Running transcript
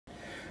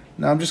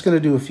Now I'm just going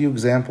to do a few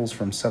examples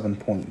from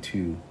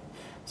 7.2.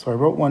 So I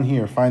wrote one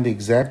here, find the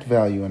exact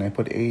value, and I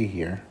put a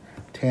here.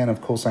 Tan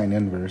of cosine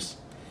inverse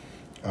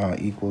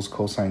equals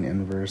cosine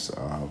inverse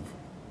of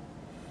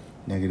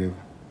negative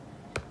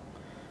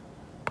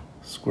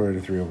square root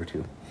of 3 over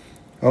 2.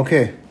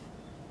 Okay,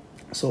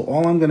 so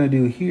all I'm going to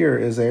do here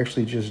is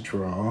actually just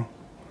draw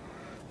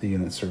the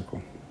unit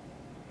circle.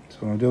 So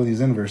when I'm doing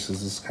these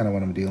inverses, this is kind of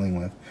what I'm dealing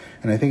with.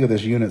 And I think of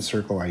this unit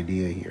circle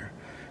idea here.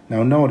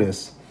 Now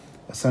notice,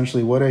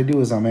 essentially what I do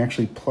is I'm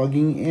actually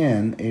plugging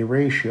in a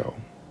ratio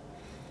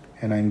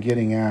and I'm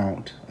getting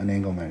out an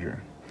angle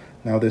measure.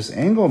 Now this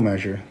angle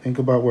measure, think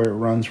about where it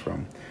runs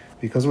from.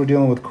 Because we're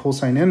dealing with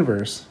cosine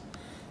inverse,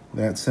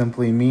 that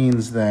simply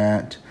means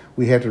that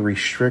we had to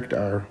restrict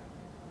our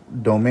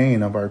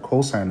domain of our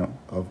cosine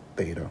of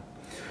theta.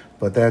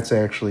 But that's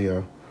actually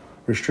a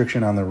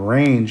restriction on the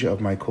range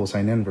of my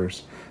cosine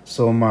inverse.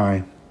 So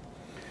my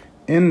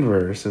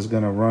inverse is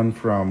going to run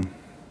from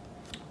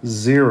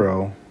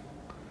 0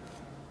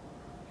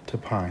 to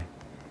pi.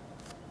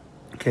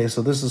 Okay,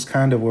 so this is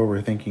kind of where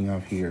we're thinking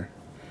of here.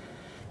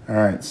 All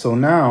right, so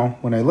now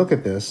when I look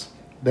at this,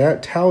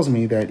 that tells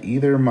me that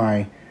either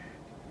my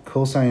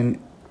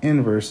cosine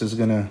inverse is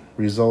going to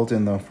result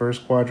in the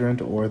first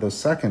quadrant or the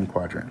second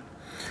quadrant.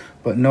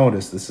 But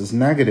notice this is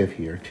negative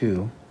here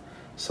too,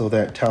 so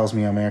that tells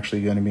me I'm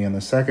actually going to be in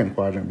the second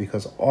quadrant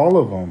because all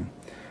of them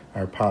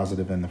are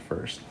positive in the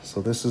first.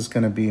 So this is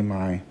going to be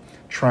my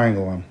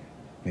triangle I'm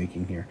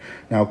making here.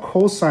 Now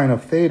cosine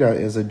of theta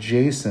is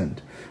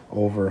adjacent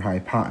over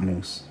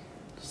hypotenuse.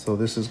 So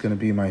this is going to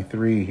be my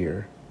 3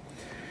 here.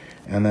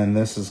 And then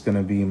this is going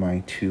to be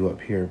my 2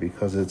 up here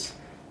because it's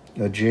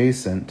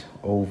adjacent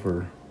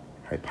over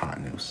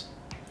hypotenuse.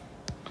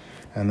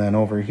 And then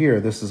over here,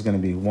 this is going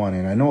to be 1.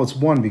 And I know it's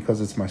 1 because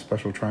it's my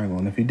special triangle.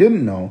 And if you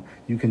didn't know,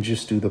 you can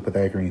just do the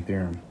Pythagorean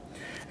theorem.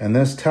 And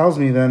this tells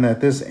me then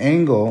that this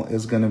angle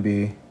is going to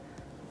be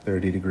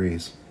 30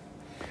 degrees.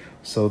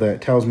 So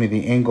that tells me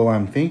the angle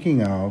I'm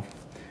thinking of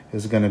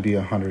is going to be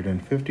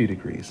 150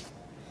 degrees.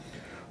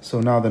 So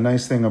now the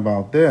nice thing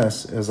about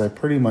this is I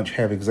pretty much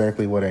have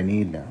exactly what I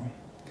need now.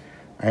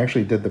 I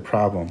actually did the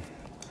problem.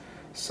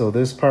 So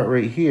this part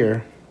right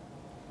here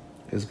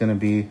is going to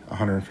be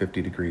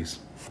 150 degrees.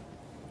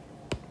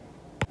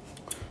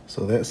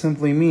 So that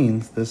simply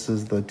means this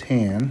is the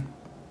tan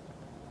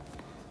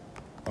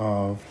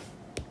of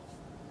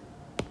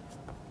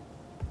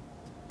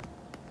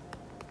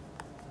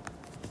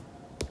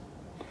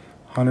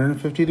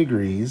 150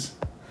 degrees,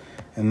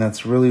 and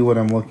that's really what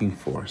I'm looking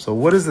for. So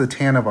what is the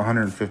tan of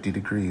 150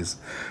 degrees?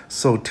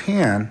 So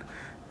tan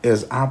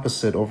is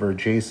opposite over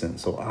adjacent,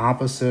 so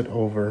opposite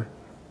over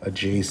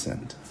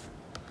adjacent.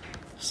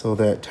 So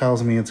that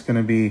tells me it's going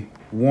to be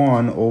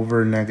 1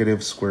 over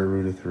negative square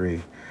root of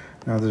 3.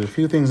 Now there's a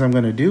few things I'm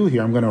going to do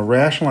here. I'm going to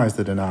rationalize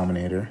the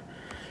denominator,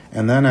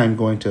 and then I'm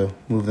going to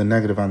move the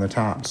negative on the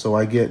top. So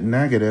I get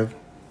negative,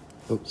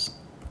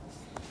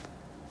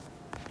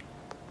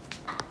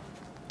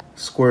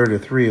 square root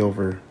of 3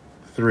 over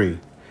 3.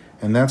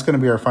 And that's going to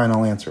be our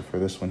final answer for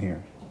this one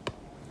here.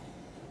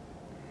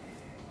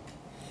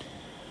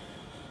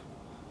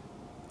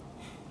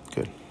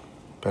 Good.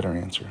 Better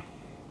answer.